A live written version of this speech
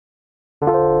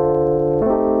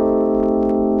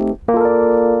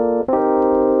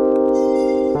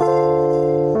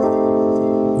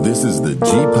This is the G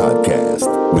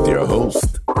Podcast with your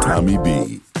host, Tommy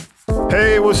B.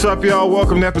 Hey, what's up, y'all?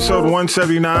 Welcome to episode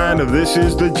 179 of This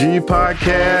is the G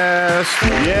Podcast.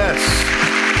 Yes.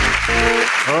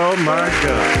 Oh, my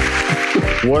God.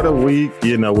 What a week.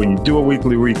 You know, when you do a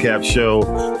weekly recap show,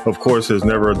 of course, there's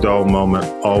never a dull moment.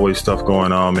 Always stuff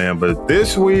going on, man. But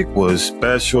this week was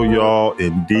special, y'all,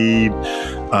 indeed.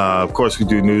 Of course, we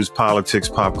do news, politics,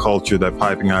 pop culture, that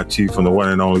piping hot tea from the one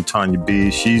and only Tanya B.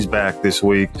 She's back this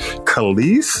week.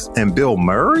 Khalees and Bill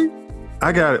Murray?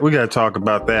 We got to talk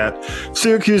about that.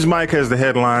 Syracuse Mike has the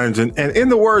headlines. And in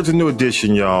the words of New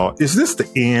Edition, y'all, is this the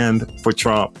end for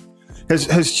Trump? Has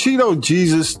Cheeto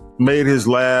Jesus made his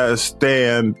last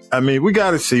stand? I mean, we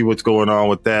got to see what's going on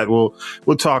with that.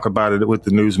 We'll talk about it with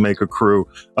the Newsmaker crew.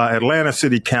 Atlanta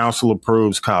City Council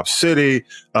approves Cop City,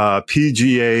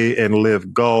 PGA and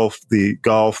Live Golf.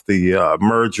 The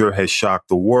merger has shocked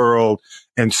the world.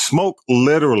 And smoke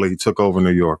literally took over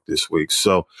New York this week.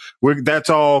 So that's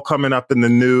all coming up in the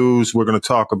news. We're going to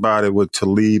talk about it with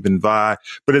Talib and Vi.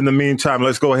 But in the meantime,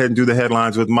 let's go ahead and do the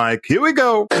headlines with Mike. Here we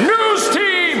go. News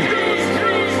team,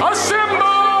 assemble!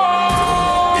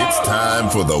 It's time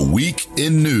for the Week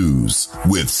in News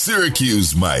with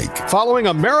Syracuse Mike. Following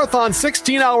a marathon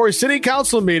 16-hour city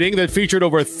council meeting that featured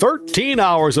over 13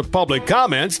 hours of public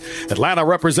comments, Atlanta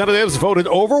representatives voted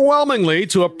overwhelmingly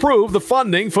to approve the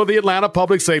funding for the Atlanta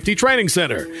Public Safety Training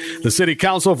Center. The city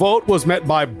council vote was met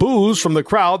by boos from the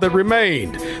crowd that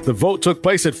remained. The vote took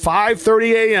place at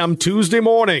 5:30 a.m. Tuesday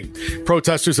morning.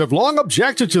 Protesters have long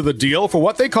objected to the deal for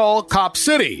what they call Cop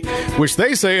City, which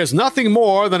they say is nothing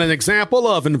more than an example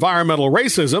of environmental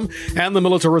racism and the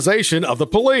militarization of the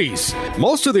police.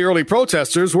 Most of the early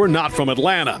protesters were not from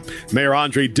Atlanta. Mayor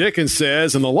Andre Dickens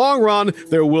says in the long run,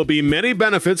 there will be many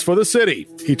benefits for the city.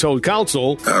 He told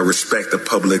council, I respect the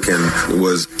public and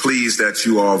was pleased that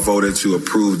you all voted to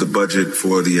approve the budget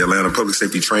for the Atlanta Public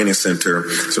Safety Training Center.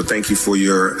 So thank you for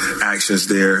your actions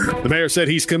there. The mayor said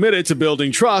he's committed to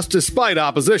building trust despite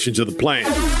opposition to the plan.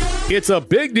 It's a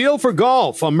big deal for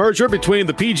golf, a merger between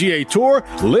the PGA Tour,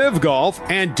 Live Golf,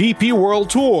 and DP World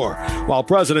Tour. While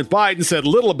President Biden said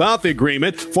little about the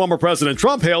agreement, former President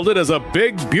Trump hailed it as a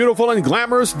big, beautiful, and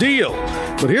glamorous deal.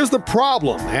 But here's the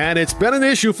problem, and it's been an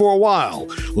issue for a while.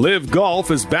 Live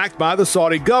Golf is backed by the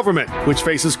Saudi government, which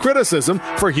faces criticism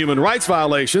for human rights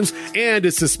violations and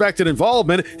its suspected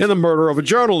involvement in the murder of a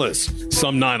journalist.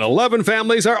 Some 9/11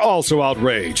 families are also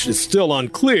outraged. It's still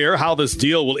unclear how this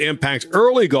deal will impact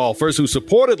early golfers who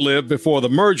supported Live before the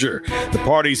merger. The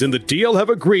parties in the deal have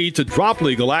agreed to drop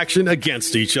legal action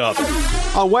against each other.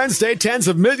 On Wednesday, tens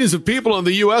of millions of people in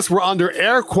the U.S. were under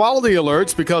air quality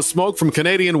alerts because smoke from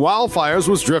Canadian wildfires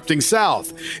was drifting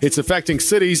south. It's affecting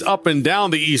cities up and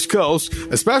down the East Coast,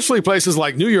 especially places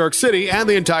like New York City and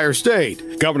the entire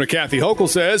state. Governor Kathy Hochul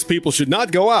says people should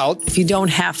not go out if you don't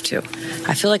have to.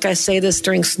 I feel like I say this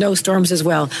during snowstorms as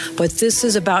well, but this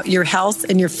is about your health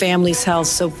and your family's health,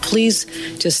 so please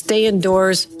just stay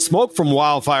indoors. Smoke from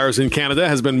wildfires in Canada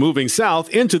has been moving south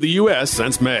into the U.S.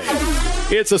 since May.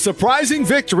 It's a surprising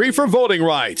victory for voting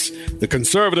rights. The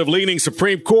conservative-leaning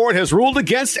Supreme Court has ruled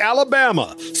against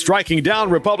Alabama, striking down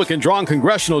Republican-drawn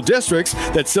congressional districts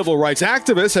that civil rights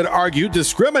activists had argued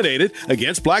discriminated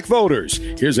against black voters.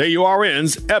 Here's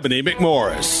AURN's Ebony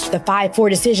McMorris. The 5-4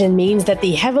 decision means that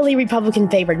the heavily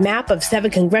Republican-favored map of 7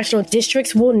 congressional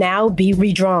districts will now be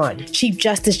redrawn. Chief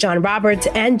Justice John Roberts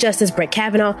and Justice Brett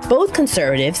Kavanaugh, both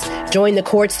conservatives, joined the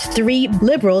court's 3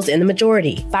 liberals in the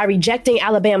majority. By rejecting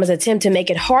Alabama's attempt to make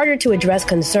it harder to address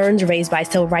concerns raised by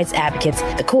civil rights advocates,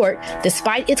 the court,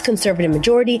 despite its conservative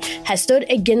majority, has stood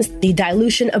against the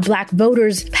dilution of black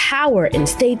voters' power in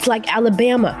states like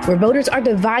Alabama, where voters are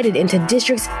divided into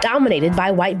districts dominated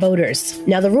by white voters.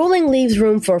 Now, the ruling leaves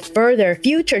room for further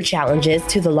future challenges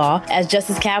to the law, as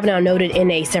Justice Kavanaugh noted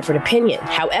in a separate opinion.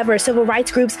 However, civil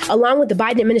rights groups, along with the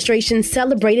Biden administration,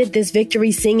 celebrated this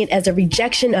victory, seeing it as a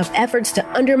rejection of efforts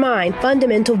to undermine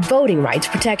fundamental voting rights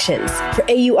protections. For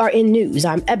AURN News,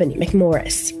 I'm Ebony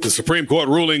McMorris. The Supreme Court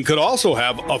ruling could also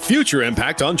have a future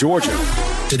impact on Georgia.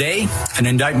 Today, an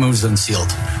indictment was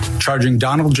unsealed, charging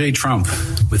Donald J. Trump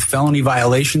with felony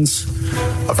violations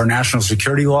of our national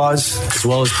security laws, as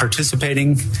well as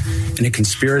participating in a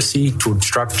conspiracy to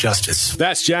obstruct justice.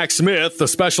 That's Jack Smith, the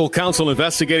special counsel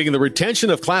investigating the retention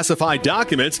of classified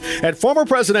documents at former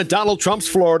President Donald Trump's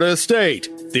Florida estate.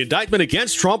 The indictment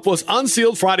against Trump was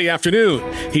unsealed Friday afternoon.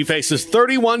 He faces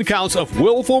 31 counts of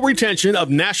willful retention of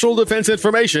national defense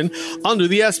information under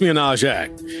the Espionage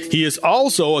Act. He is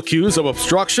also accused of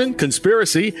obstruction,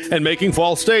 conspiracy, and making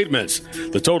false statements.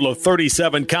 The total of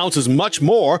 37 counts is much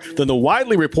more than the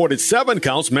widely reported 7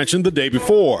 counts mentioned the day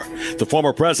before. The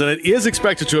former president is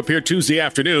expected to appear Tuesday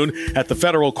afternoon at the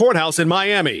federal courthouse in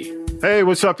Miami. Hey,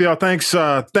 what's up, y'all? Thanks,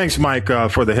 Mike,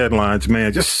 for the headlines,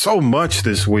 man. Just so much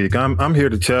this week. I'm here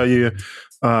to tell you,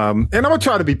 and I'm gonna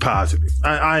try to be positive.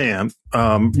 I am.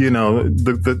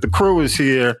 The crew is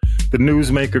here. The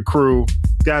Newsmaker crew.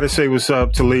 Got to say what's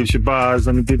up to Talib Shabazz.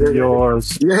 Let me give you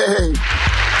yours. Yay!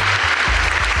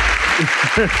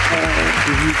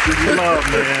 Love,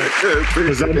 man.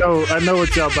 Because I know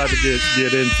what y'all about to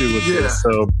get into with this.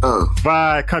 So,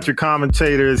 Vi, country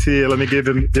commentator, is here. Let me give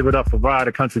it up for Vi,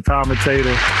 the country commentator.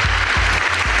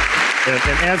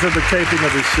 And as of the taping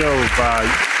of the show, Vi,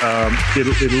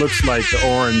 it looks like the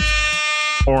orange.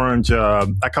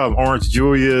 I call him Orange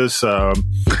Julius,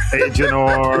 Agent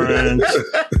Orange,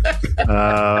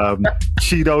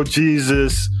 Cheeto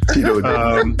Jesus.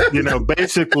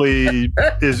 Basically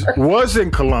was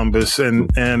in Columbus and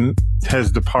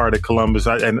has departed Columbus.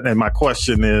 And my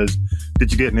question is,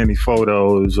 did you get any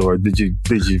photos, or did you?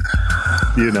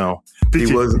 He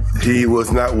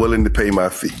was not willing to pay my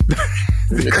fee.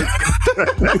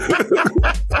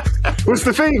 What's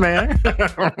the fee, man?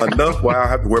 Enough where I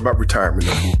have to worry about retirement.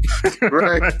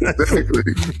 Right, exactly.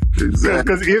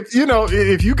 Because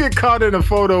if you get caught in a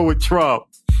photo with Trump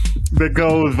that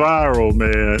goes viral,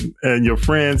 man, and your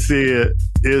friends see it,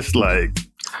 it's like,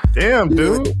 damn,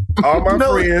 dude. All my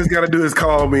friends got to do is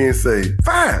call me and say,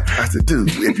 fine. I said, dude,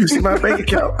 if you see my bank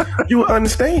account, you will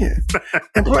understand.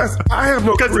 And plus, I have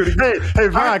no career. Hey,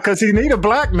 fine, because he need a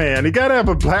black man. He got to have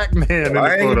a black man in the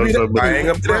photos. I ain't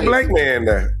up to that black man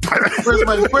now.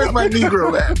 Where's my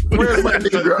Negro at? Where's my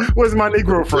Negro? Where's my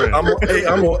Negro friend? I'm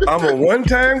a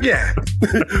one-time guy.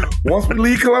 Once we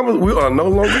leave Columbus, we are no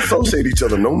longer associate each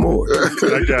other no more.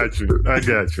 I got you.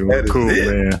 Cool,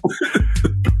 man.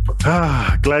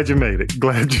 Glad you made it.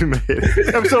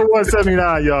 Episode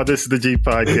 179, y'all. This is the G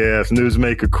Podcast,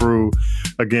 Newsmaker crew.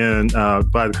 Again,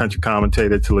 by the country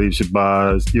commentator, Talib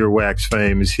Shabazz. Earwax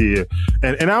fame is here.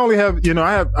 And I only have, I'm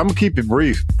going to keep it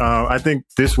brief. I think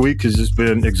this week has just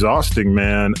been exhausting,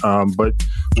 man. But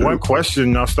one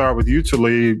question, I'll start with you,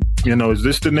 Talib. Is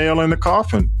this the nail in the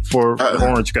coffin for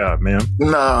Orange Guy, man?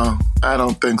 No, I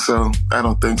don't think so.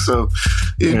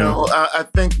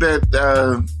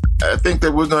 I think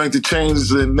that we're going to change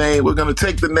the name. We're going to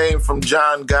take the name from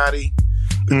John Gotti,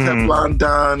 the Teflon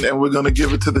Don, and we're going to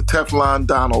give it to the Teflon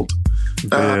Donald.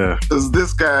 Because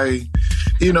this guy,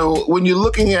 when you're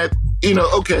looking at,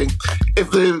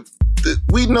 if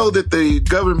we know that the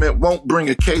government won't bring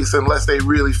a case unless they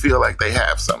really feel like they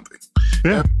have something.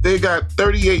 Yeah. They got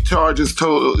 38 charges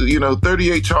total,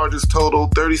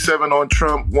 37 on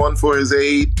Trump, 1 for his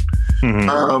aide.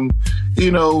 Mm-hmm.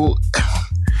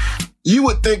 You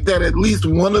would think that at least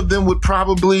one of them would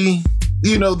probably,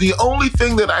 the only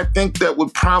thing that I think that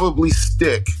would probably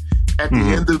stick at the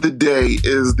end of the day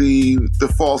is the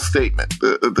false statement,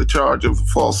 the charge of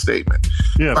false statement.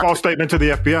 Yeah, false statement to the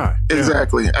FBI.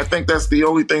 Exactly. Yeah. I think that's the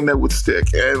only thing that would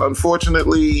stick. And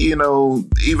unfortunately,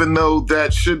 even though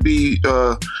that should be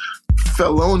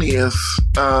felonious,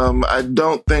 I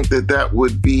don't think that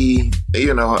would be,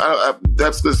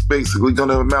 that's just basically going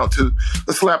to amount to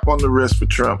a slap on the wrist for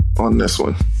Trump on this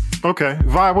one. Okay.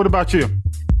 Vi, what about you?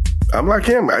 I'm like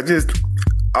him.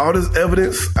 All this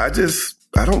evidence,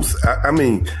 I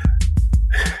mean,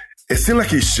 it seemed like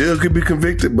he could be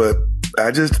convicted, but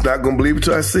I just not going to believe it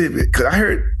till I see it. Because I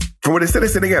heard, from what they said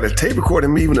they got a tape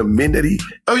recording me even admitting that he...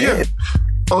 Oh, yeah.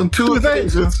 On two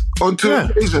occasions,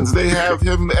 they have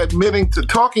him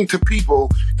talking to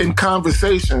people in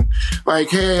conversation. Like,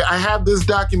 hey, I have this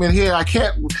document here.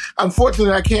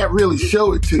 Unfortunately, I can't really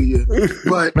show it to you,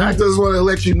 but I just want to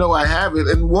let you know I have it.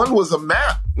 And one was a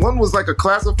map. One was like a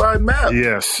classified map.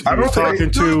 Yes. I was talking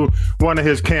to one of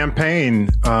his campaign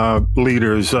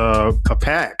leaders, a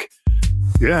PAC.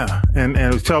 Yeah. And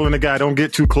I was telling the guy, don't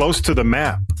get too close to the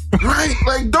map. Right,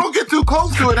 like don't get too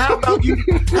close to it. How about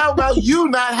you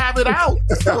not have it out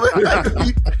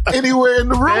anywhere in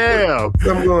the room? Damn.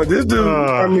 I'm going, this dude.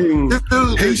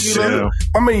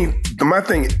 My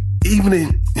thing, even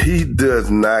if he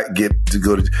does not get to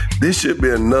go to, this should be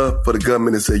enough for the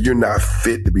government to say you're not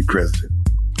fit to be president.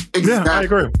 Exactly. Yeah, I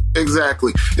agree.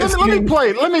 Exactly.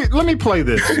 Let me play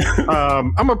this.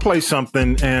 I'm gonna play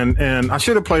something, and I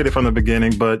should have played it from the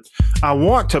beginning, but I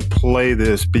want to play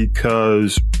this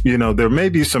because there may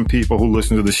be some people who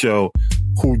listen to the show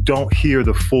who don't hear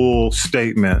the full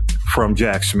statement from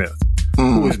Jack Smith,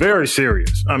 who is very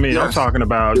serious. I mean, I'm talking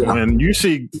about when you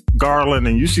see Garland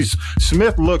and you see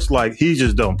Smith looks like he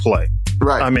just don't play.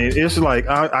 Right. I mean, it's like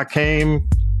I came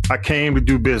to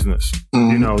do business.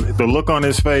 You know, the look on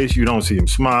his face, you don't see him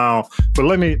smile. But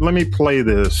let me play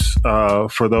this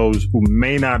for those who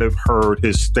may not have heard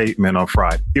his statement on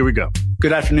Friday. Here we go.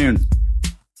 Good afternoon.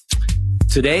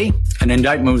 Today, an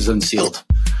indictment was unsealed,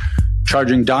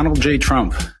 charging Donald J.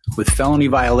 Trump with felony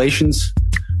violations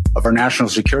of our national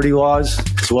security laws,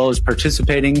 as well as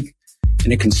participating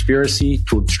in a conspiracy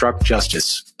to obstruct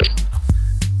justice.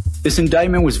 This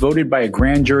indictment was voted by a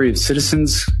grand jury of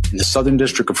citizens in the Southern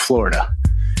District of Florida,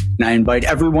 and I invite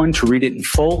everyone to read it in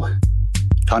full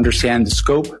to understand the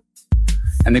scope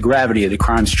and the gravity of the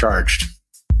crimes charged.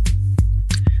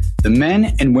 The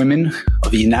men and women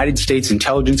of the United States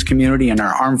intelligence community and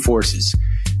our armed forces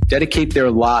dedicate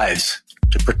their lives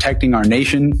to protecting our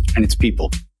nation and its people.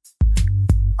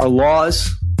 Our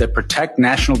laws that protect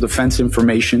national defense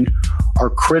information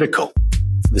are critical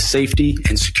for the safety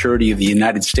and security of the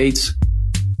United States,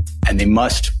 and they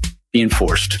must be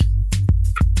enforced.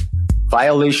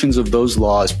 Violations of those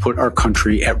laws put our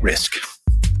country at risk.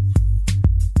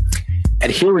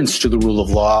 Adherence to the rule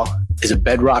of law is a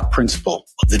bedrock principle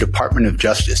of the Department of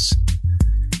Justice,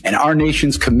 and our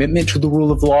nation's commitment to the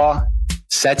rule of law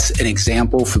sets an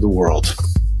example for the world.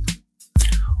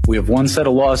 We have one set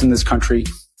of laws in this country,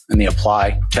 and they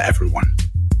apply to everyone.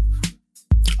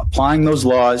 Applying those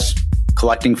laws,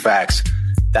 collecting facts,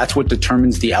 that's what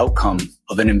determines the outcome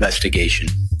of an investigation.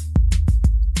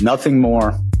 Nothing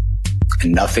more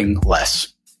and nothing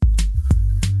less.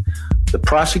 The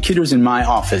prosecutors in my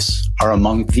office are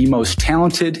among the most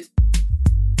talented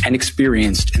and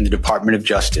experienced in the Department of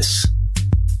Justice.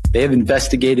 They have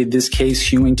investigated this case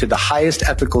hewing to the highest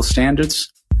ethical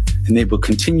standards, and they will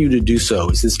continue to do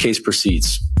so as this case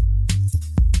proceeds.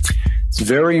 It's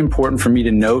very important for me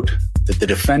to note that the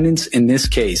defendants in this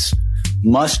case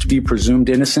must be presumed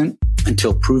innocent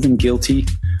until proven guilty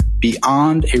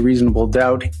beyond a reasonable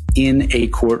doubt in a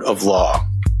court of law.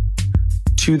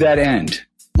 To that end,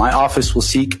 my office will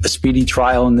seek a speedy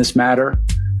trial in this matter,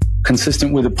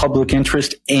 consistent with the public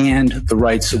interest and the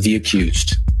rights of the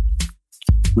accused.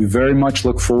 We very much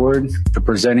look forward to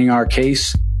presenting our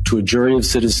case to a jury of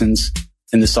citizens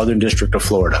in the Southern District of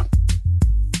Florida.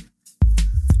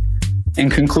 In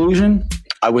conclusion,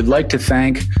 I would like to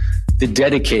thank the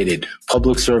dedicated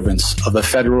public servants of the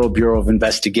Federal Bureau of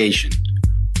Investigation,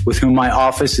 with whom my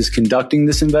office is conducting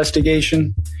this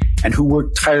investigation and who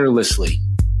work tirelessly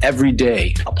every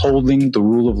day upholding the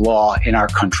rule of law in our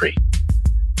country.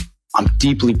 I'm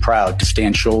deeply proud to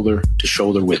stand shoulder to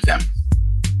shoulder with them.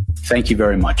 Thank you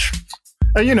very much.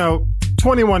 And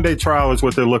 21-day trial is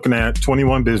what they're looking at,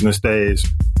 21 business days.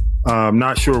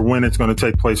 Not sure when it's going to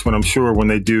take place, but I'm sure when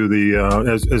they do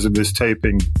as of this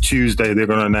taping, Tuesday, they're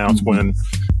going to announce when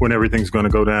everything's going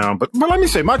to go down. But let me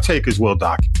say, my take is well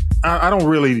documented.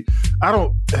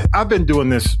 I've been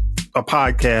doing a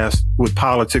podcast with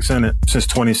politics in it since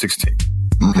 2016.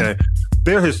 Okay.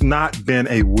 There has not been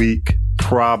a week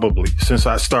probably since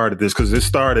I started this, because it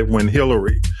started when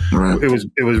Hillary,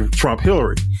 it was Trump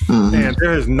Hillary. And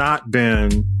there has not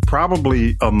been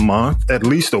probably a month, at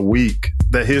least a week,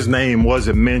 that his name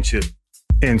wasn't mentioned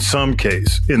in some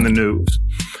case in the news.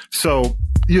 So,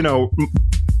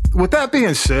 with that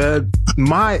being said,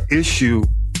 my issue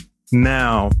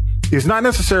now is not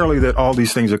necessarily that all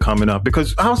these things are coming up,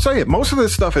 because I'll say it, most of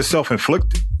this stuff is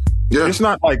self-inflicted. Yeah. It's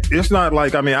not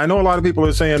like, I mean, I know a lot of people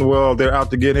are saying, well, they're out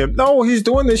to get him. No, he's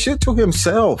doing this shit to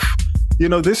himself.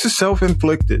 This is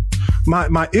self-inflicted.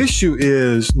 My issue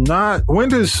is not, when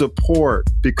does support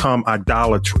become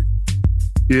idolatry?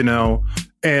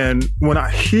 And when I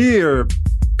hear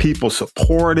people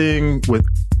supporting with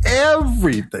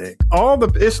everything,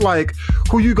 it's like,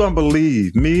 who you gonna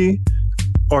believe, me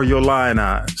or your lying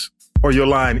eyes or your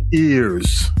lying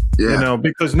ears? Yeah.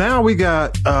 Because now we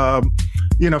got,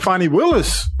 Fani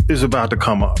Willis is about to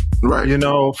come up, right?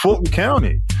 Fulton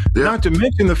County. Yeah. Not to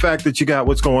mention the fact that you got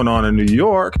what's going on in New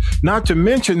York. Not to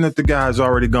mention that the guy's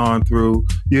already gone through,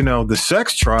 the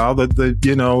sex trial, the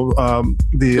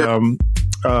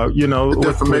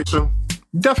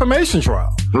defamation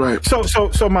trial. Right.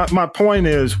 So my point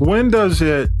is, when does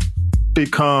it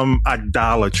become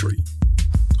idolatry?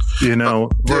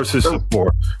 Versus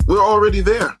support. We're already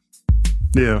there.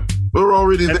 Yeah. We're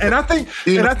already there. And I think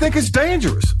it's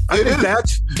dangerous. I think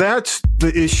that's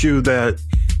the issue that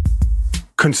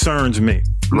concerns me.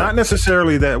 Right. Not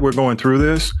necessarily that we're going through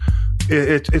this.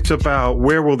 It's about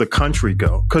where will the country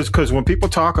go? Because when people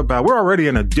talk about, we're already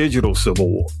in a digital civil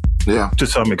war. Yeah. To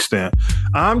some extent.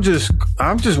 I'm just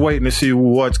waiting to see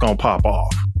what's going to pop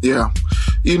off. Yeah.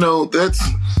 That's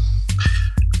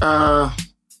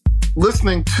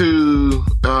listening to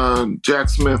Jack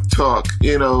Smith talk,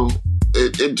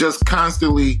 it just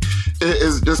constantly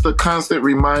is just a constant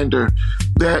reminder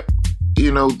that,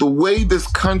 the way this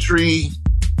country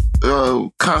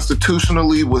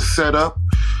constitutionally was set up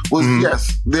was,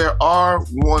 yes, there are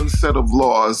one set of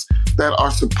laws that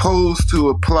are supposed to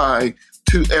apply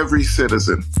to every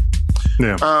citizen.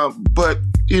 Yeah. But,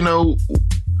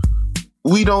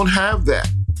 we don't have that.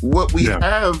 What we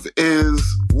have is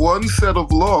one set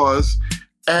of laws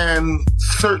and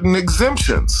certain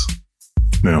exemptions.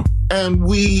 Yeah. And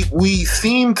we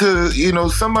seem to,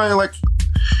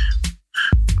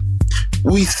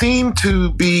 we seem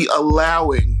to be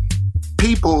allowing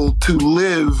people to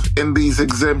live in these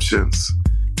exemptions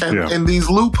and in these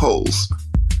loopholes,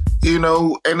 and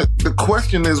the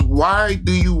question is, why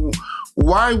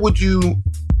would you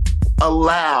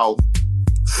allow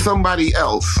somebody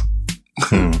else,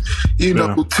 to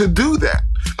do that?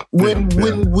 When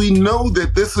we know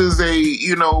that this is a,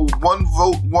 one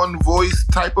vote, one voice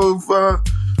type of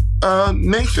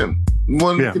nation.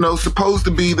 Supposed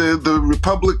to be the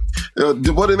republic.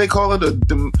 What do they call it? A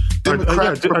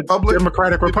democratic republic.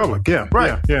 Democratic republic. Yeah.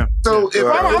 Right. Yeah. So if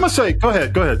I'm gonna say, go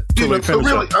ahead.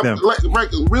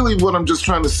 Really, what I'm just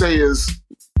trying to say is,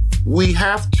 we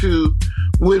have to,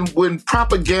 when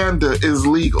propaganda is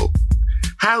legal,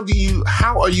 how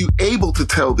are you able to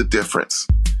tell the difference?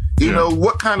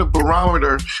 What kind of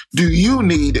barometer do you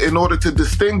need in order to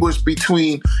distinguish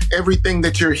between everything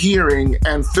that you're hearing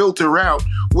and filter out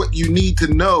what you need to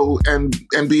know and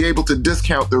be able to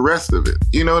discount the rest of it?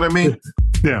 You know what I mean?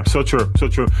 Yeah, so true.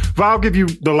 But I'll give you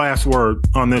the last word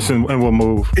on this and we'll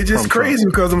move. It's just crazy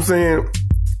because I'm saying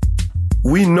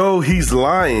we know he's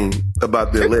lying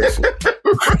about the election.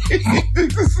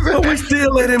 But we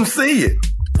still let him say it.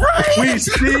 Right. We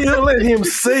still let him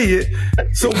say it.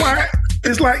 So why?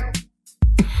 It's like,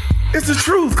 it's the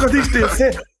truth because he's still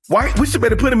saying, why? We should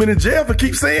better put him in the jail for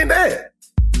keep saying that.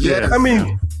 Yeah. I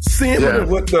mean, seeing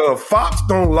what the Fox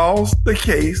don't lost the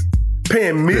case,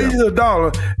 paying millions of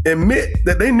dollars, admit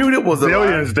that they knew that was a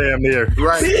billions lie. Damn near.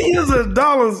 Right. Billions of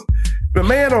dollars. The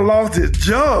man done lost his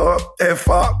job at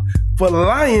Fox for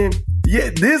lying,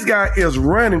 yet this guy is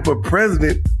running for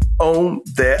president on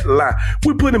that lie.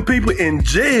 We're putting people in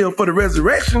jail for the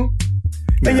resurrection.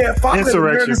 And yet Fox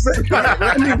insurrection.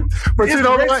 But you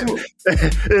know what?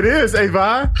 It is,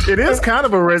 Avon. It is kind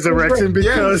of a resurrection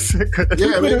because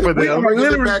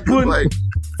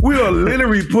we are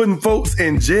literally putting folks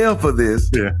in jail for this.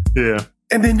 Yeah.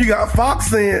 And then you got Fox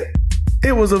saying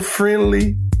it was a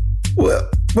friendly,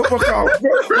 what's called?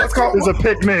 It's a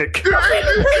picnic.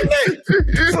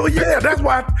 So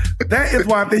that is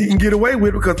why I think he can get away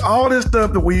with it, because all this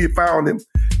stuff that we found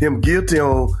him guilty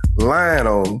on, lying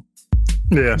on.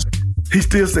 Yeah. He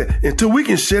still said, until we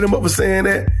can shut him up for saying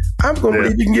that, I'm going to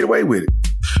believe he can get away with it.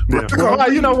 Yeah.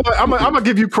 Well, you know what? I'm going to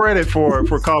give you credit for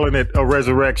calling it a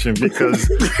resurrection, because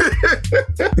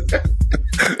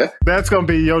that's going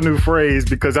to be your new phrase,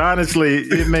 because honestly,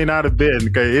 it may not have been.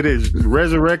 Okay? It has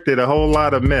resurrected a whole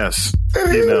lot of mess.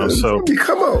 So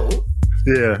come on.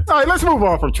 Yeah. All right, let's move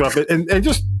on from Trump. And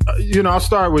just, I'll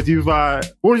start with you, Vi.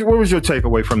 What was your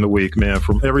takeaway from the week, man,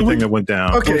 from everything that went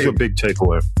down? Okay. What was your big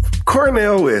takeaway?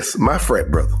 Cornel West, my frat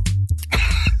brother.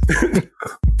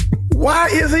 Why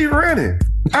is he running?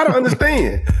 I don't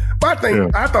understand. My thing,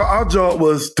 I thought our job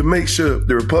was to make sure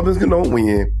the Republicans don't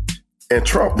win and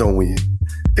Trump don't win.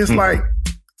 It's like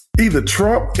either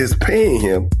Trump is paying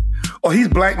him or he's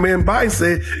blackmailing Biden,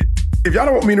 said, if y'all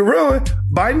don't want me to run,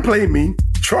 Biden play me.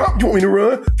 Trump, you want me to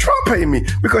run? Trump pay me,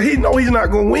 because he know he's not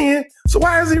going to win. So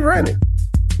why is he running?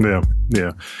 Yeah.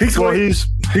 He's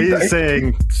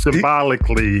saying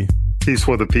symbolically he's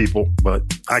for the people, but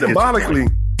symbolically,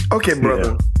 okay,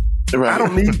 brother. Yeah. Right. I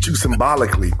don't need you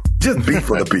symbolically. Just be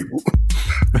for the people.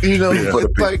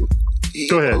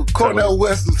 Go ahead. Cornel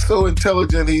West is so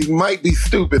intelligent, he might be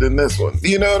stupid in this one.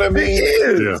 You know what I mean?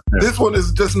 Yeah. This one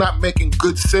is just not making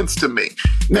good sense to me.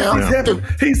 Now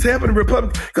he's helping the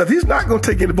Republicans, because he's not going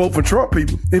to take any vote from Trump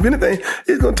people. If anything,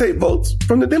 he's going to take votes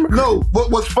from the Democrats. No,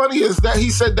 but what's funny is that he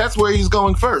said that's where he's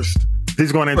going first.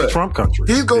 He's going into Trump country.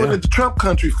 He's going into Trump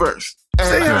country first.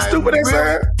 See how stupid that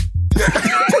sounds?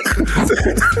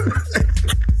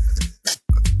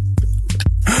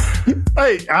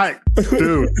 Hey,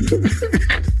 dude.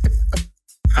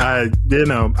 I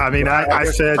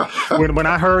said, when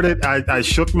I heard it, I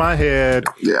shook my head.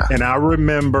 Yeah. And I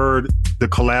remembered the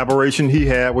collaboration he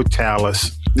had with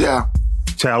Tavis. Yeah.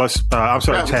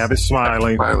 Tavis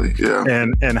Smiley. Yeah.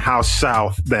 And how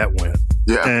south that went.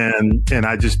 Yeah. And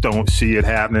I just don't see it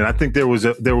happening. I think there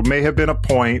may have been a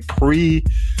point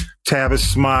Tavis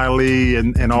Smiley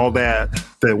and all that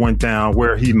went down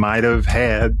where he might have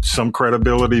had some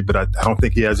credibility, but I don't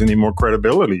think he has any more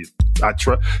credibility.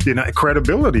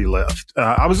 Credibility left.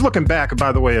 I was looking back,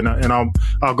 by the way, and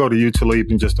I'll go to you,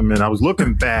 Talib, in just a minute. I was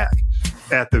looking back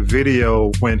at the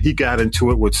video when he got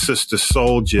into it with Sister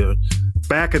Souljah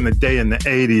back in the day in the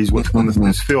 80s with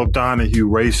this Phil Donahue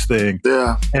race thing.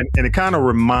 Yeah. And it kind of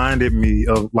reminded me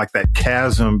of like that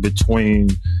chasm between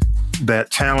that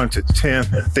talented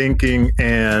 10th thinking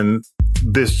and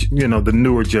this, the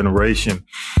newer generation.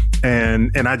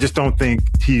 And I just don't think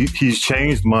he's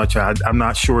changed much. I'm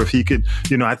not sure if he could,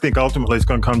 I think ultimately it's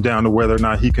going to come down to whether or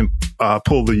not he can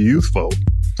pull the youth vote.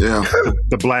 Yeah.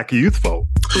 The black youth vote,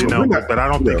 but I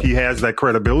don't think he has that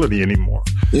credibility anymore.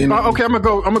 Okay, I'm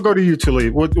gonna go to you,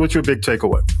 Talib. What's your big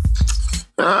takeaway?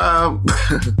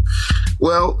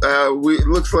 It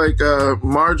looks like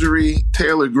Marjorie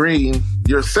Taylor Greene,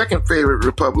 your second favorite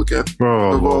Republican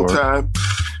of all time,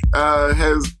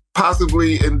 has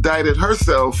possibly indicted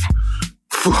herself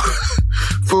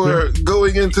for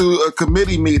going into a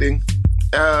committee meeting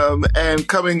and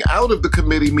coming out of the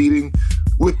committee meeting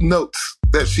with notes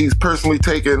that she's personally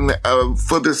taken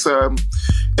for this.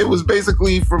 It was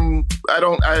basically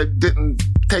I didn't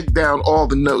take down all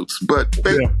the notes, but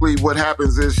basically what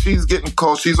happens is she's getting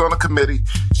called. She's on a committee.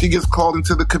 She gets called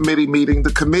into the committee meeting.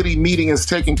 The committee meeting is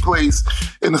taking place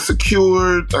in a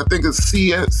secured, I think it's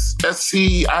SCIF,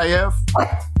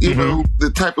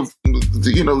 the type of,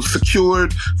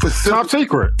 secured facility. Top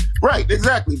secret. Right,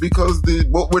 exactly. Because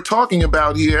what we're talking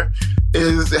about here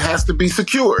is it has to be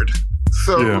secured.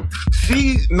 So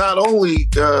she not only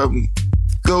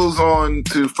goes on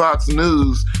to Fox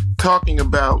News talking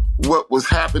about what was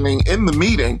happening in the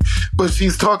meeting, but she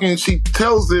says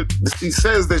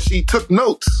that she took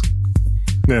notes.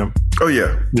 Yeah. Oh,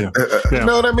 yeah. You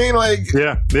know what I mean? Like,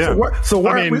 yeah. So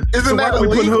why are we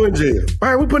putting her in jail?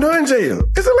 Why are we putting her in jail?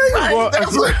 It's illegal.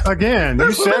 Well, again,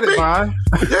 you said it, Vi.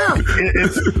 Yeah.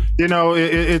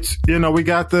 We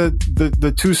got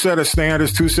the two set of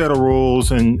standards, two set of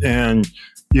rules, and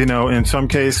in some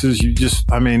cases,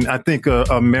 I think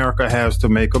America has to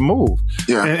make a move.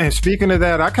 Yeah. And speaking of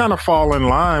that, I kind of fall in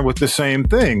line with the same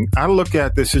thing. I look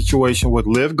at the situation with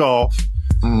Live Golf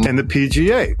and the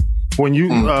PGA. When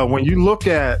you look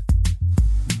at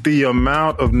the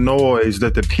amount of noise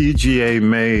that the PGA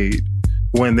made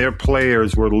when their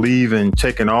players were leaving,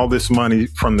 taking all this money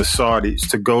from the Saudis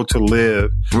to go to Live,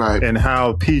 right, and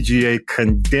how PGA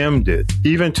condemned it,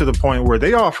 even to the point where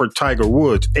they offered Tiger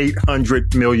Woods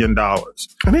 $800 million.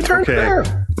 And he turned it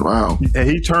down. Wow. And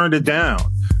he turned it down.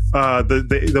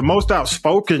 The most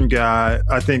outspoken guy,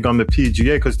 I think, on the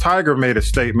PGA, because Tiger made a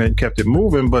statement, kept it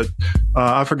moving, but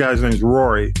I forgot his name's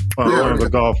Rory, one of the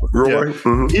golfers. Rory. Yeah.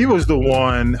 Mm-hmm. He was the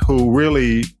one who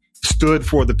really stood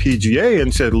for the PGA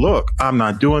and said, look, I'm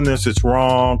not doing this. It's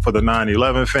wrong for the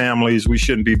 9/11 families. We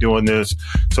shouldn't be doing this.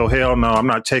 So hell no, I'm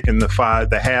not taking the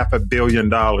 $500 million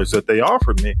that they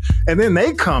offered me. And then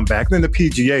they come back, then the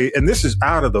PGA, and this is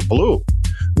out of the blue,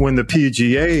 when the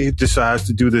PGA decides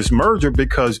to do this merger,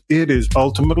 because it is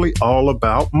ultimately all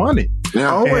about money. Yeah,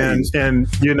 always. And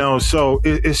so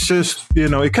it's just,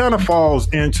 it kind of falls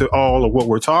into all of what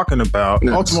we're talking about.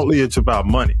 Yes. Ultimately, it's about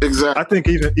money. Exactly. I think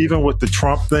even with the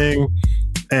Trump thing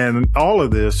and all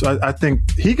of this, I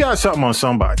think he got something on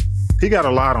somebody. He got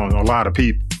a lot on a lot of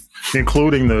people,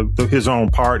 including his own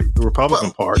party, the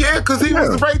Republican Party. Yeah, because he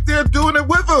was right there doing it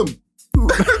with him.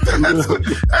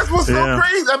 That's what's so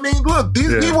crazy. I mean, look,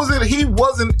 he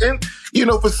wasn't in,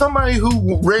 for somebody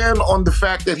who ran on the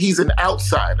fact that he's an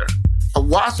outsider, a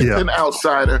Washington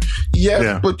outsider,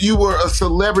 but you were a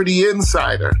celebrity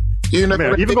insider. Even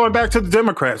going back to the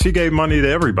Democrats, he gave money to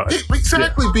everybody.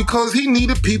 Exactly, because he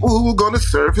needed people who were going to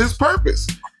serve his purpose.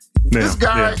 Yeah, this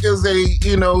guy is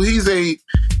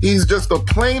he's just a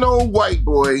plain old white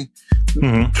boy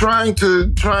trying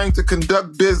to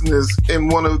conduct business in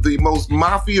one of the most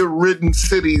mafia-ridden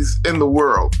cities in the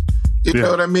world. You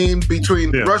know what I mean?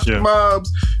 Between the Russian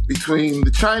mobs, between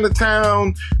the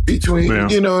Chinatown, between,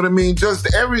 you know what I mean? Just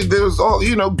there's all,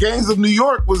 Gangs of New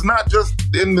York was not just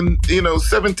in the,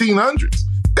 1700s.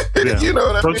 You know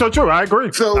what I mean? So true. I agree.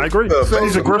 He's a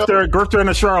grifter and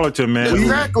a charlatan, man.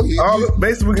 Exactly.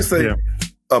 Basically, we can say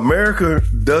America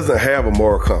doesn't have a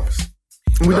moral compass.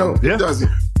 We don't. It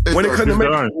doesn't. When it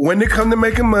comes to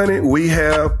making money, we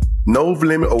have no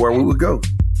limit of where we would go.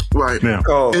 Right. Yeah.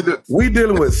 We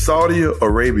dealing with Saudi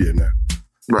Arabia now.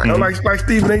 Right. Like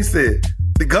Stephen A. said,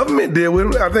 the government deal with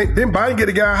him. I think then Biden get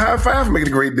a guy a high five for making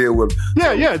a great deal with him.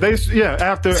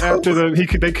 After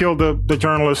they killed the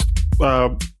journalist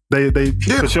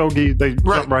Khashoggi, they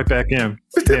jump right back in.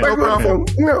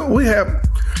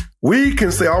 We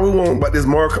can say all we want about this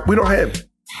market. We don't have it.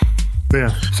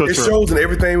 Yeah, so it shows in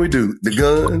everything we do. The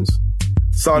guns,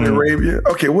 Saudi Arabia.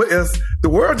 Okay, what else? The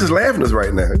world just laughing at us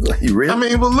right now. You really? I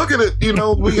mean, well, look at it. You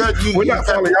know, we got we're not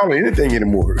following y'all on anything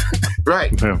anymore.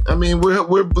 Right. Yeah. I mean, we're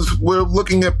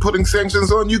looking at putting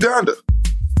sanctions on Uganda.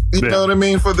 You know what I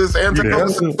mean, for this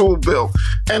anti-homosexual bill.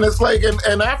 And it's like,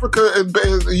 and Africa,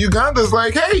 Uganda's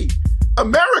like, hey,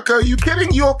 America, you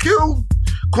kidding? You'll kill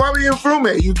Kwame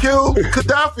Nkrumah. You kill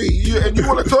Gaddafi. And you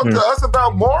want to talk to us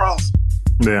about morals?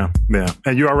 Yeah.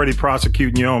 And you're already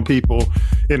prosecuting your own people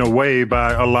in a way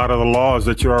by a lot of the laws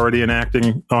that you're already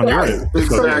enacting on your end.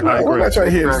 Exactly. I'm not trying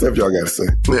to hear the stuff y'all got to say.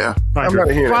 Yeah. I'm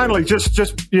not hearing Finally, just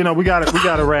we got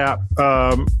to wrap.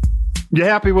 You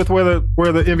happy with where the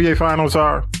NBA finals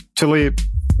are, Talib?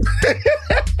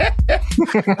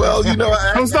 Well,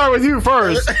 I'll start with you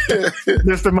first,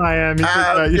 Mr. Miami.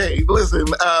 Hey, listen,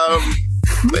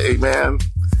 hey, man.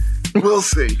 We'll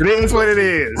see. It is what it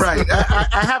is. Right. I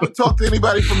haven't talked to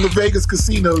anybody from the Vegas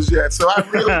casinos yet, so I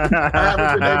haven't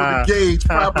been able to gauge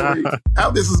properly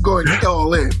how this is going to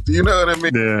all in. Do you know what I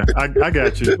mean? Yeah, I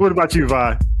got you. What about you,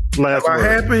 Vi? Am I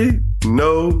happy?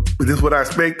 No. Is this what I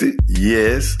expected?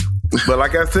 Yes. But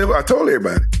like I said, I told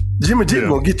everybody, Jimmy G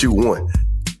gonna get you one.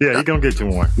 Yeah, he gonna get you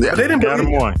one. Yeah, they didn't believe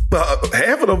one.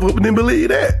 Half of them didn't believe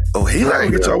that. Oh, he's not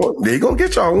gonna get y'all one. They gonna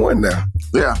get y'all one now.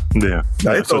 Yeah. No,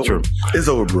 it's so true. It's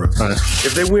over, bro.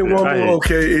 If they win one more,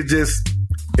 okay.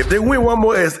 If they win one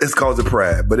more, it's cause of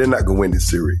pride. But they're not gonna win this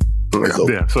series.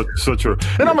 Yeah, so true.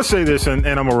 And I'm gonna say this, and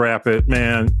I'm gonna wrap it,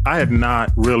 man. I have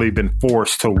not really been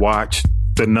forced to watch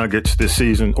the Nuggets this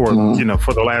season, or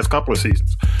for the last couple of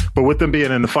seasons. But with them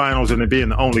being in the finals and it being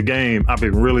the only game, I've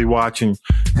been really watching,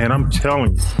 and I'm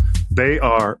telling you, they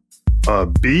are a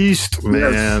beast,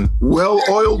 man. Yes.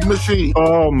 Well-oiled machine.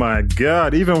 Oh my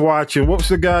God! Even watching, what was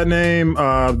the guy name?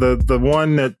 The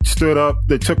one that stood up,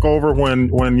 that took over when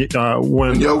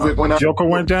Joker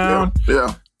went down.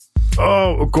 Yeah.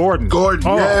 Oh, Gordon.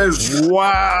 Yes.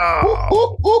 Wow.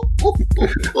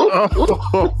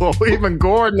 Even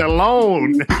Gordon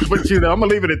alone. But, I'm going to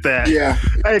leave it at that. Yeah.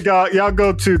 Hey, y'all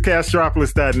go to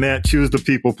Castropolis.net, choose the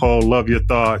people poll, love your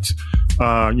thoughts.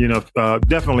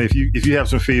 Definitely, if you have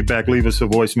some feedback, leave us a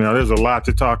voicemail. There's a lot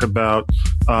to talk about.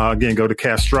 Again, go to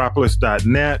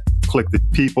Castropolis.net, click the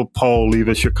people poll, leave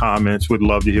us your comments. We'd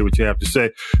love to hear what you have to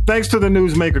say. Thanks to the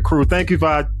Newsmaker crew. Thank you,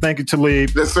 Vi. Thank you, Talib.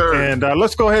 Yes, sir. And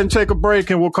let's go ahead and take a break,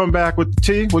 and we'll come back with the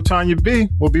T with Tanya B.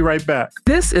 We'll be right back.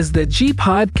 This is the G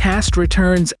Podcast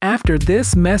returns after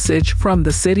this message from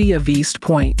the City of East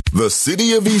Point. The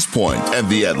City of East Point and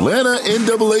the Atlanta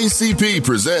NAACP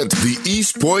present the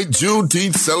East Point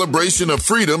Juneteenth Celebration of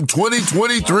Freedom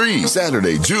 2023,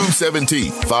 Saturday, June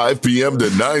 17th, 5 p.m.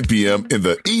 to 9 p.m. in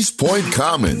the East Point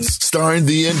Commons, starring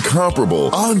the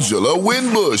incomparable Angela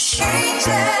Winbush.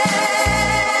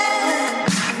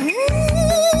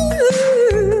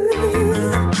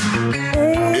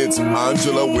 It's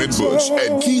Angela Winbush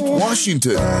and Keith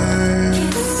Washington.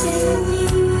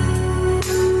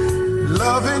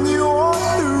 Loving you all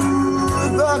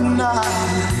through the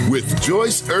night. With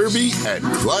Joyce Irby and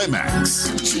Climax.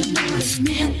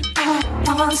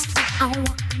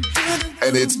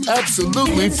 And it's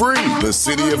absolutely free. The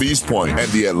City of East Point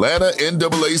and the Atlanta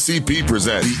NAACP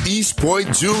present the East Point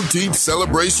Juneteenth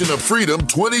Celebration of Freedom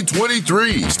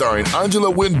 2023, starring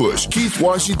Angela Winbush, Keith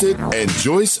Washington, and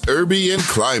Joyce Irby and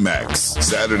Climax.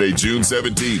 Saturday, June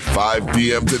 17th, 5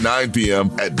 p.m. to 9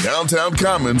 p.m. at Downtown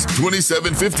Commons,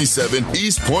 2757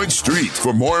 East Point Street.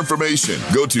 For more information,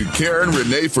 go to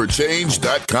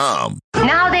KarenReneeForChange.com.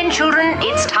 Now then, children,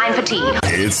 it's time for tea.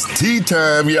 It's tea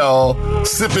time, y'all.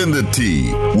 Sipping the tea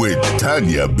with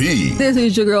Tanya B. This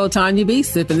is your girl, Tanya B,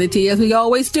 sipping the tea as we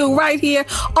always do right here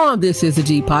on This Is the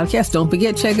G Podcast. Don't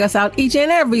forget, check us out each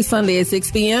and every Sunday at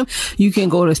 6 p.m. You can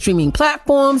go to streaming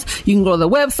platforms. You can go to the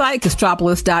website,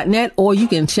 Castropolis.net, or you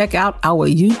can check out our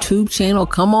YouTube channel.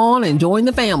 Come on and join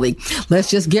the family. Let's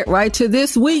just get right to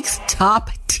this week's top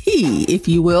tea, if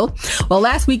you will. Well,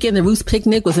 last weekend, the Roots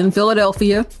Picnic was in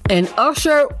Philadelphia, and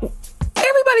Usher,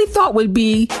 everybody thought would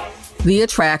be the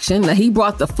attraction. Now, he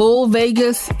brought the full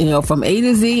Vegas, from A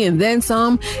to Z and then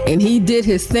some, and he did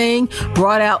his thing,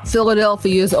 brought out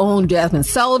Philadelphia's own Jasmine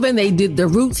Sullivan. They did the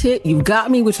Roots hit, You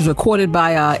Got Me, which was recorded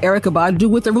by Erykah Badu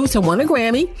with the Roots and won a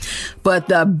Grammy. But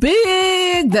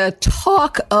the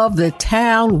talk of the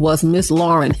town was Miss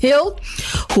Lauryn Hill,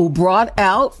 who brought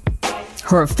out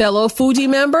her fellow Fuji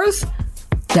members.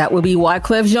 That would be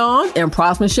Wyclef Jean and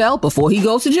Pras Michelle before he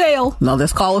goes to jail. Now,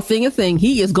 let's call a thing a thing.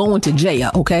 He is going to jail,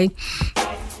 okay?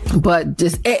 But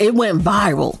it went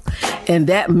viral. And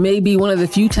that may be one of the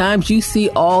few times you see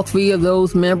all three of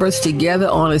those members together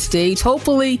on a stage.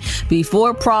 Hopefully,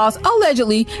 before Pras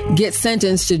allegedly gets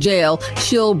sentenced to jail,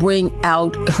 she'll bring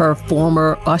out her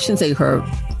former, I shouldn't say her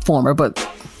former, but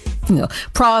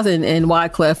Pras and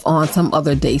Wyclef on some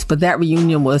other dates, but that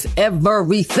reunion was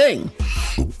everything.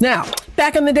 Now,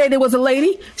 back in the day, there was a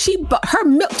lady. Her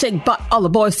milkshake brought all the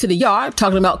boys to the yard.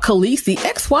 Talking about Khalees, the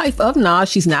ex-wife of Nas.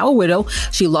 She's now a widow.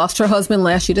 She lost her husband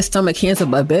last year to stomach cancer,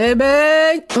 but baby,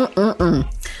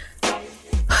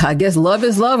 I guess love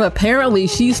is love. Apparently,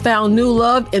 she's found new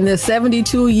love in the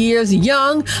 72 years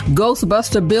young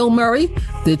Ghostbuster Bill Murray.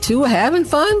 The two are having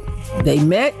fun. They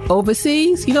met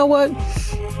overseas. You know what?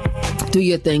 Do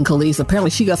your thing, Khalees. Apparently,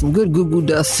 she got some good goo-goo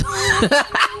dust.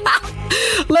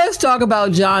 Let's talk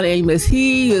about John Amos.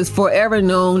 He is forever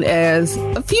known as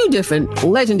a few different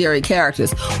legendary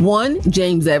characters. One,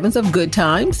 James Evans of Good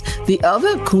Times. The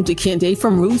other, Kunta Kinte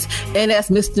from Roots. And that's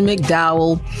Mr.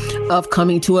 McDowell of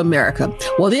Coming to America.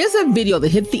 Well, there's a video that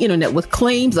hit the internet with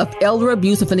claims of elder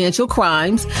abuse and financial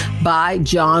crimes by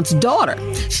John's daughter.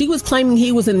 She was claiming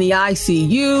he was in the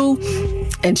ICU.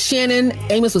 And Shannon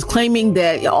Amos was claiming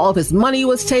that all of his money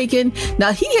was taken.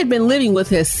 Now, he had been living with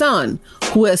his son,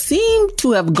 who has seemed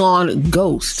to have gone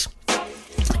ghost.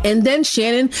 And then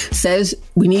Shannon says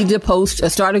we need to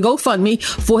start a GoFundMe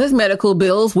for his medical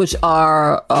bills, which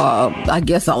are, I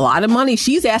guess, a lot of money.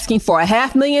 She's asking for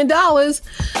 $500,000.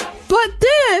 But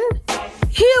then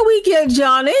here we get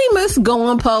John Amos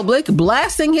going public,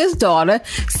 blasting his daughter,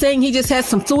 saying he just had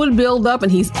some fluid buildup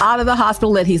and he's out of the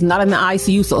hospital, that he's not in the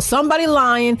ICU. So somebody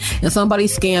lying and somebody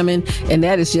scamming, and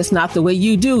that is just not the way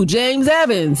you do. James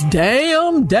Evans,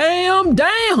 damn.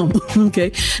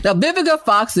 Okay. Now, Vivica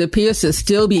Fox appears to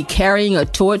still be carrying a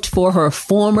torch for her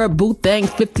former Boothang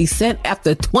 50 Cent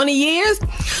after 20 years.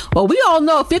 Well, we all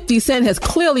know 50 Cent has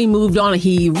clearly moved on, and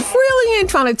he really ain't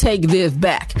trying to take Viv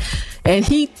back. And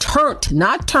he turned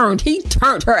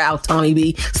her out, Tommy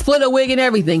B. Split a wig and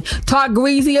everything. Talked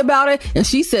greasy about it. And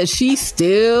she said she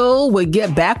still would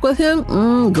get back with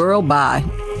him. Girl, bye.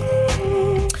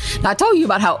 Now, I told you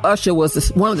about how Usher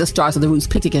was one of the stars of the Roots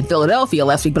picnic in Philadelphia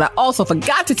last week, but I also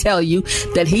forgot to tell you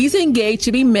that he's engaged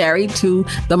to be married to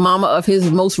the mama of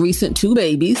his most recent 2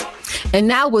 babies. And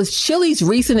now with Chili's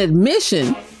recent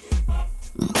admission,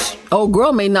 old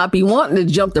girl may not be wanting to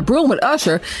jump the broom with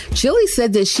Usher. Chili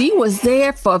said that she was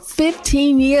there for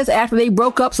 15 years after they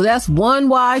broke up. So that's 1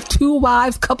 wife, 2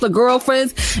 wives, couple of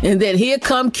girlfriends. And then here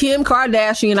come Kim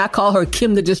Kardashian. I call her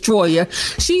Kim the Destroyer.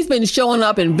 She's been showing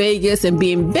up in Vegas and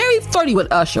being very flirty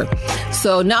with Usher.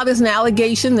 So now there's an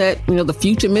allegation that, the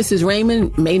future Mrs.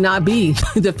 Raymond may not be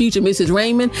the future Mrs.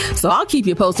 Raymond. So I'll keep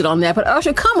you posted on that. But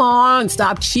Usher, come on,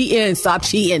 stop cheating,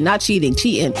 not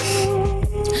cheating.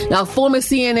 Now, former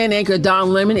CNN anchor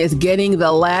Don Lemon is getting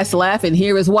the last laugh, and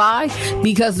here is why.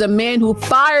 Because the man who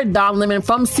fired Don Lemon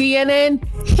from CNN,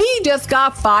 he just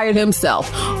got fired himself.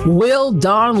 Will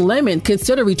Don Lemon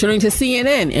consider returning to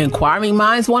CNN? Inquiring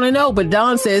minds want to know, but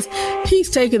Don says he's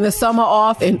taking the summer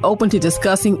off and open to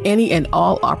discussing any and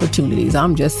all opportunities.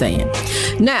 I'm just saying.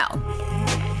 Now,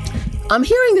 I'm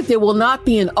hearing that there will not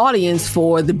be an audience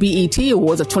for the BET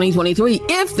Awards of 2023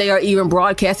 if they are even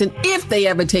broadcast, and if they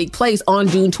ever take place on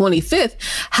June 25th.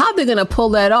 How they're going to pull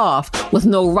that off with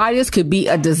no writers could be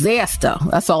a disaster.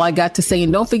 That's all I got to say.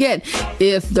 And don't forget,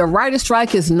 if the writer's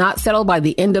strike is not settled by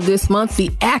the end of this month,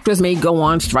 the actors may go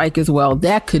on strike as well.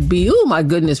 That could be, oh my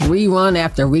goodness, rerun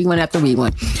after rerun after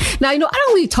rerun. Now, I don't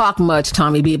really talk much,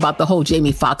 Tommy B, about the whole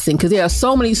Jamie Foxx thing, because there are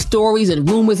so many stories and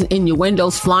rumors and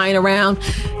innuendos flying around.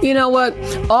 You know what?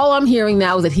 All I'm hearing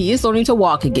now is that he is learning to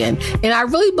walk again. And I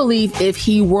really believe if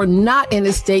he were not in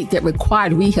a state that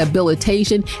required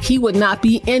rehabilitation, he would not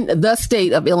be in the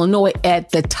state of Illinois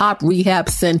at the top rehab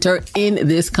center in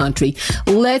this country.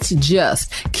 Let's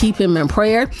just keep him in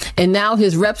prayer. And now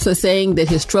his reps are saying that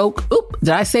his stroke, did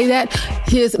I say that?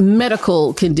 His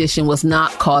medical condition was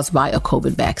not caused by a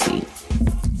COVID vaccine.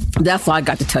 That's all I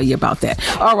got to tell you about that.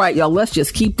 All right, y'all, let's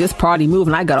just keep this party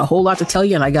moving. I got a whole lot to tell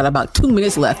you, and I got about 2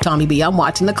 minutes left, Tommy B. I'm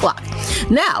watching the clock.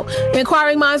 Now,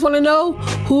 inquiring minds want to know,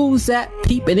 who's that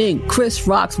peeping in Chris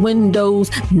Rock's windows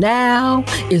now?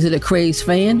 Is it a crazed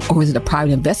fan, or is it a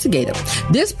private investigator?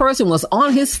 This person was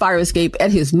on his fire escape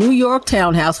at his New York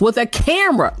townhouse with a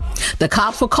camera. The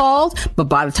cops were called, but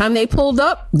by the time they pulled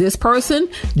up, this person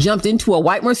jumped into a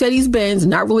white Mercedes-Benz.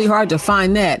 Not really hard to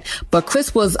find that. But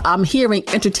Chris was, I'm hearing,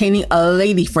 entertaining a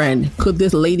lady friend. Could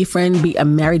this lady friend be a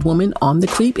married woman on the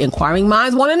creep? Inquiring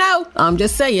minds want to know. I'm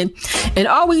just saying. And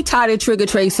are we tired of Trigger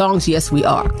Trey songs? Yes, we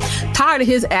are. Tired of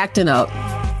his acting up.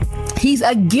 He's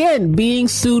again being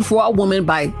sued for a woman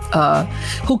by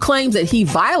who claims that he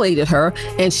violated her,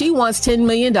 and she wants $10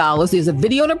 million. There's a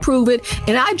video to prove it.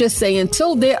 And I just say,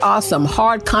 until there are some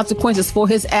hard consequences for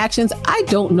his actions, I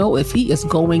don't know if he is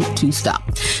going to stop.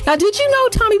 Now, did you know,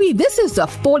 Tommy B, this is the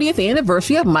 40th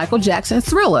anniversary of Michael Jackson's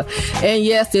Thriller. And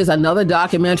yes, there's another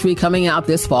documentary coming out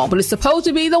this fall, but it's supposed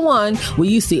to be the one where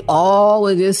you see all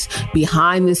of this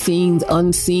behind the scenes,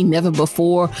 unseen, never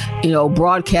before,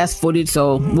 broadcast footage.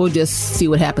 So we'll just see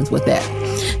what happens with that.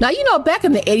 Now, back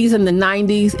in the 80s and the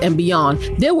 90s and beyond,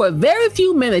 there were very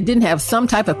few men that didn't have some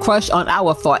type of crush on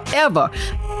our forever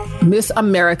Miss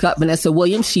America, Vanessa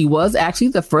Williams. She was actually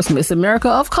the first Miss America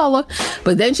of color,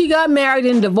 but then she got married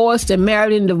and divorced and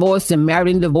married and divorced and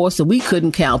married and divorced, and we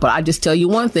couldn't count. But I just tell you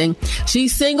one thing,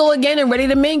 she's single again and ready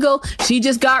to mingle. She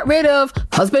just got rid of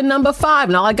husband number 5,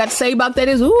 and all I got to say about that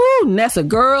is, ooh, Nessa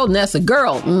girl.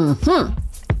 Mm-hmm.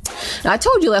 Now, I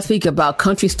told you last week about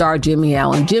country star Jimmy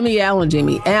Allen. Jimmy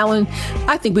Allen,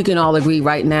 I think we can all agree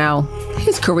right now,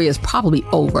 his career is probably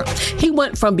over. He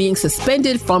went from being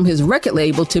suspended from his record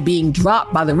label to being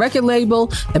dropped by the record label,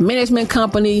 the management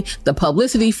company, the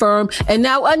publicity firm, and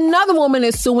now another woman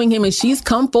is suing him, and she's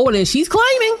come forward and she's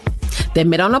claiming they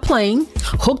met on a plane,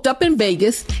 hooked up in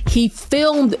Vegas. He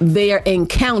filmed their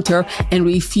encounter and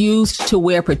refused to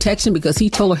wear protection because he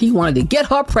told her he wanted to get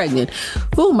her pregnant.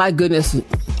 Oh, my goodness.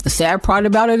 The sad part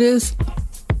about it is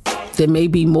there may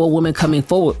be more women coming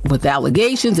forward with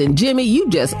allegations. And Jimmy, you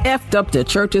just effed up the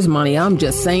church's money. I'm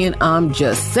just saying.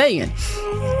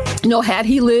 Had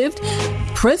he lived,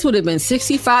 Prince would have been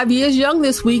 65 years young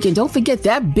this week. And don't forget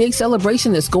that big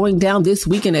celebration that's going down this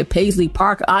weekend at Paisley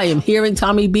Park. I am hearing,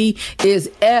 Tommy B, is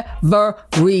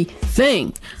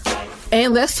everything.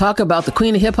 And let's talk about the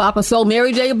queen of hip hop and soul,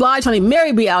 Mary J. Blige. Honey,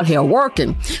 Mary be out here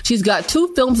working. She's got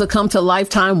 2 films that come to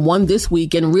Lifetime, one this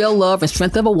weekend, Real Love and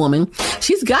Strength of a Woman.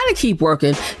 She's got to keep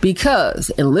working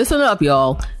because, and listen up,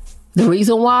 y'all, the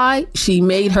reason why she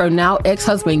made her now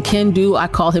ex-husband, Ken Do, I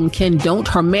call him Ken Don't,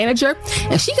 her manager,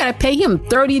 and she got to pay him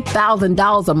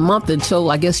 $30,000 a month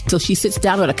till she sits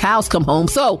down or the cows come home.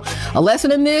 So a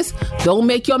lesson in this, don't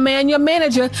make your man your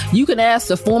manager. You can ask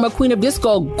the former queen of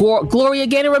disco, Gloria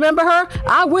Gaynor, remember her?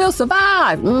 I Will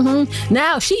Survive. Mm-hmm.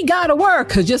 Now she got to work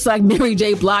because just like Mary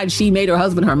J. Blige, she made her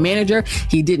husband her manager.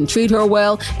 He didn't treat her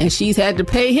well and she's had to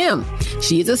pay him.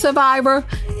 She is a survivor.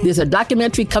 There's a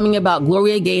documentary coming about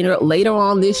Gloria Gaynor later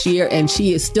on this year, and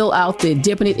she is still out there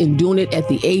dipping it and doing it at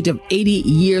the age of 80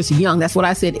 years young. That's what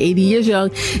I said, 80 years young.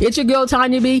 It's your girl,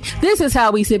 Tanya B. This is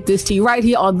how we sip this tea right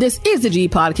here on This Is the G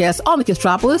Podcast on the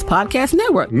Castropolis Podcast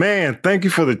Network. Man, thank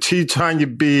you for the tea, Tanya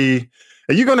B.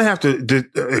 And you're going to have to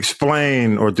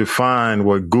explain or define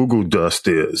what Google Dust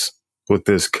is with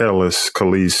this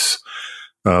Khalees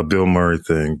Bill Murray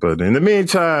thing. But in the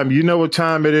meantime, you know what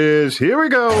time it is. Here we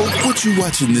go. What you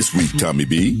watching this week, Tommy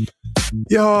B?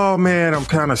 Y'all, man, I'm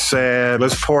kind of sad.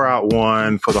 Let's pour out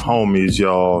one for the homies,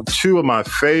 y'all. 2 of my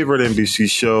favorite NBC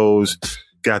shows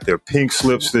got their pink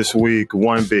slips this week.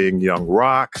 One being Young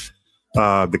Rock,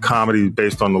 the comedy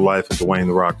based on the life of Dwayne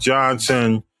 "The Rock"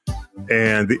 Johnson.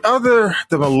 And the other,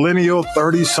 the millennial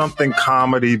 30-something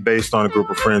comedy based on a group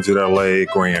of friends at LA,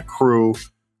 Grand Crew,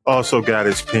 also got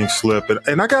its pink slip.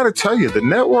 And I got to tell you, the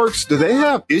networks, do they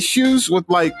have issues with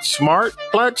smart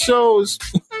black shows?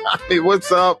 I mean,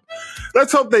 what's up?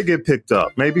 Let's hope they get picked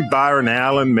up. Maybe Byron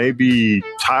Allen, maybe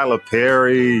Tyler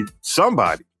Perry,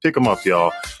 somebody. Pick them up,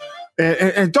 y'all.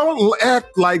 And don't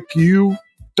act like you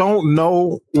don't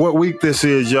know what week this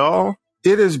is, y'all.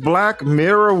 It is Black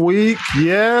Mirror Week.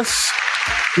 Yes,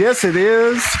 it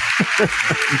is.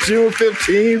 June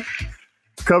 15th.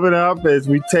 Coming up as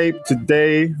we tape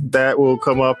today, that will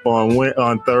come up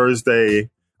on Thursday.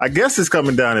 I guess it's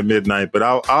coming down at midnight, but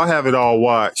I'll have it all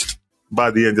watched by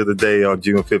the end of the day on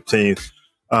June 15th.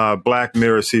 Black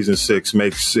Mirror Season 6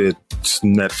 makes its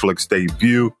Netflix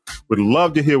debut. Would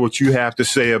love to hear what you have to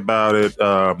say about it.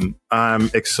 I'm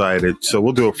excited. So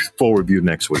we'll do a full review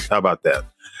next week. How about that?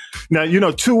 Now,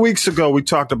 2 weeks ago, we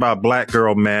talked about Black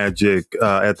Girl Magic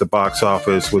at the box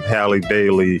office with Halle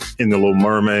Bailey in The Little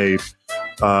Mermaid.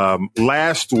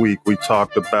 Last week, we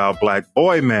talked about Black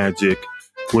Boy Magic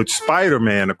with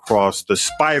Spider-Man Across the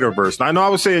Spider-Verse. Now, I know I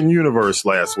was saying universe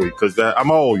last week because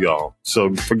I'm old, y'all,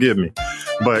 so forgive me.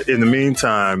 But in the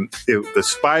meantime, the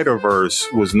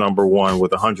Spider-Verse was number 1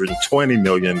 with $120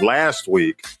 million last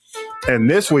week. And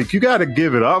this week, you got to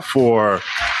give it up for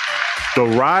The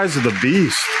Rise of the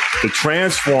Beast. The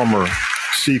Transformer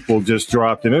sequel just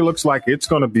dropped, and it looks like it's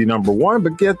going to be number 1.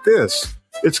 But get this.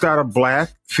 It's got a black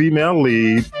female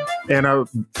lead and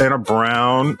a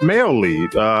brown male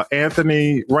lead.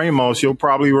 Anthony Ramos, you'll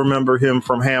probably remember him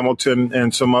from Hamilton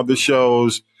and some other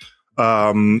shows.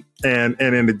 And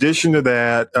in addition to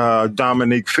that,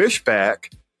 Dominique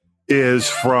Fishback is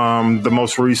from the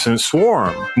most recent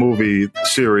Swarm movie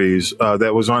series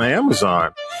that was on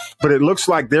Amazon. But it looks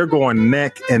like they're going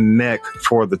neck and neck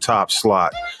for the top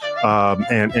slot.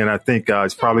 And I think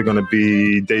it's probably going to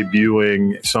be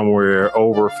debuting somewhere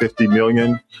over 50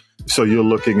 million. So you're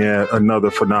looking at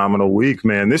another phenomenal week,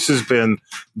 man. This has been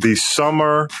the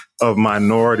summer of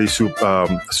minority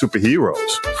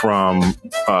superheroes from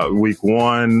week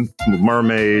 1,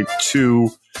 Mermaid,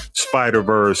 2,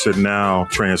 Spider-Verse, and now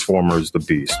Transformers: The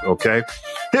Beast. Okay.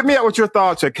 Hit me out with your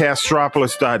thoughts at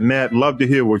Castropolis.net. Love to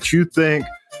hear what you think.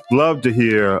 Love to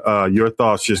hear your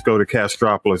thoughts. Just go to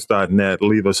Castropolis.net.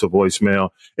 Leave us a voicemail.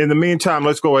 In the meantime,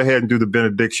 let's go ahead and do the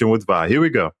benediction with Vi. Here we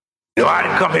go. I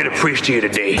didn't come here to preach to you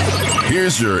today.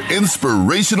 Here's your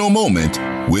inspirational moment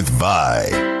with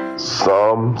Vi.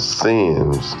 Some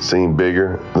sins seem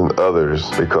bigger than others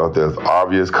because there's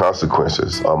obvious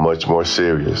consequences are much more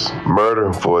serious.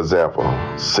 Murder, for example,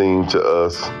 seems to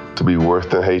us to be worse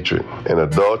than hatred, and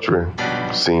adultery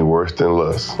seems worse than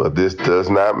lust. But this does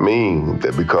not mean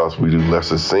that because we do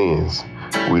lesser sins,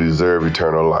 we deserve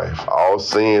eternal life. All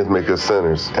sins make us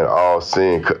sinners, and all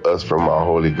sin cut us from our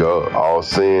holy God. All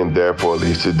sin therefore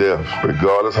leads to death.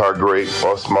 Regardless how great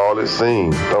or small it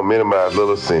seems, don't minimize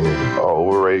little sins or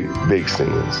overrate big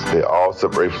sins. They all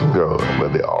separate from God,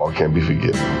 but they all can be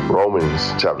forgiven.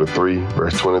 Romans chapter 3,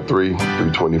 verse 23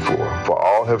 through 24. For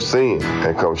all have sinned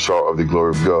and come short of the glory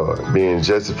of God, being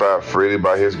justified freely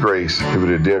by his grace through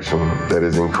the redemption that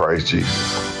is in Christ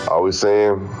Jesus. Always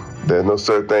saying, there's no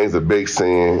such thing as a big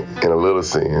sin and a little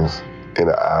sins in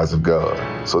the eyes of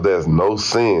God. So there's no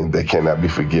sin that cannot be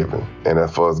forgiven. And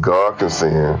as far as God can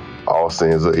sin, all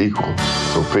sins are equal.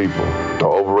 So people,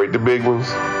 don't overrate the big ones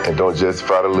and don't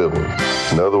justify the little ones.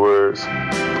 In other words,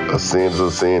 a sin is a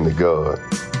sin to God.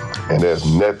 And there's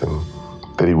nothing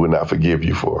that he would not forgive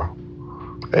you for.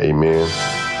 Amen.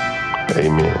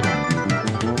 Amen.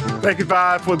 Thank you,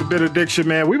 Vi, for the benediction,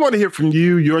 man. We want to hear from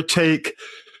you, your take.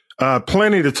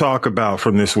 Plenty to talk about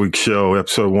from this week's show,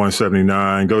 episode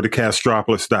 179. Go to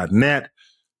Castropolis.net,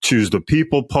 choose the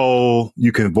people poll.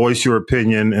 You can voice your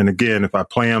opinion. And again, if I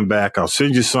play them back, I'll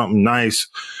send you something nice.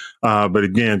 But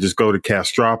again, just go to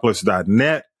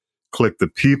Castropolis.net, click the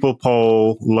people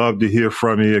poll. Love to hear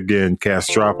from you. Again,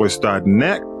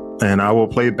 Castropolis.net. And I will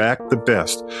play back the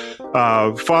best.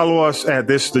 Follow us at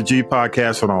This Is the G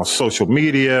Podcast on all social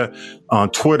media. On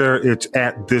Twitter, it's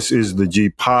at This Is the G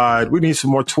Pod. We need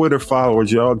some more Twitter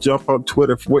followers, y'all. Jump up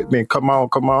Twitter with me. Come on.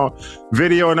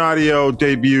 Video and audio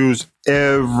debuts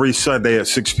every Sunday at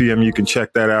 6 p.m. You can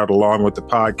check that out along with the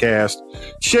podcast.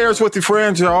 Share us with your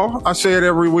friends, y'all. I say it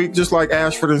every week, just like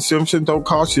Ashford and Simpson. Don't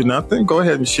cost you nothing. Go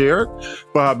ahead and share it.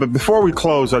 But before we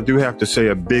close, I do have to say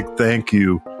a big thank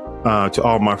you to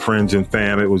all my friends and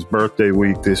fam. It was birthday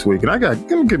week this week, and I'm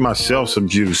gonna give myself some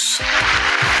juice.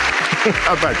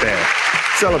 How about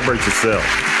that? Celebrate yourself.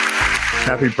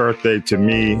 Happy birthday to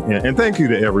me, and thank you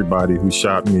to everybody who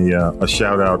shot me a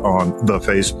shout out on the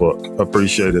Facebook.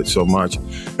 Appreciate it so much.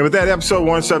 And with that, episode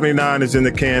 179 is in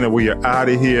the can, and we are out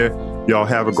of here. Y'all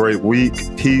have a great week.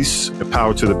 Peace and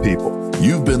power to the people.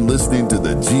 You've been listening to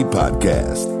the G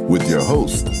Podcast with your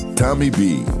host, Tommy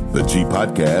B. The G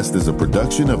Podcast is a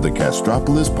production of the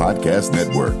Castropolis Podcast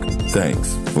Network.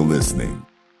 Thanks for listening.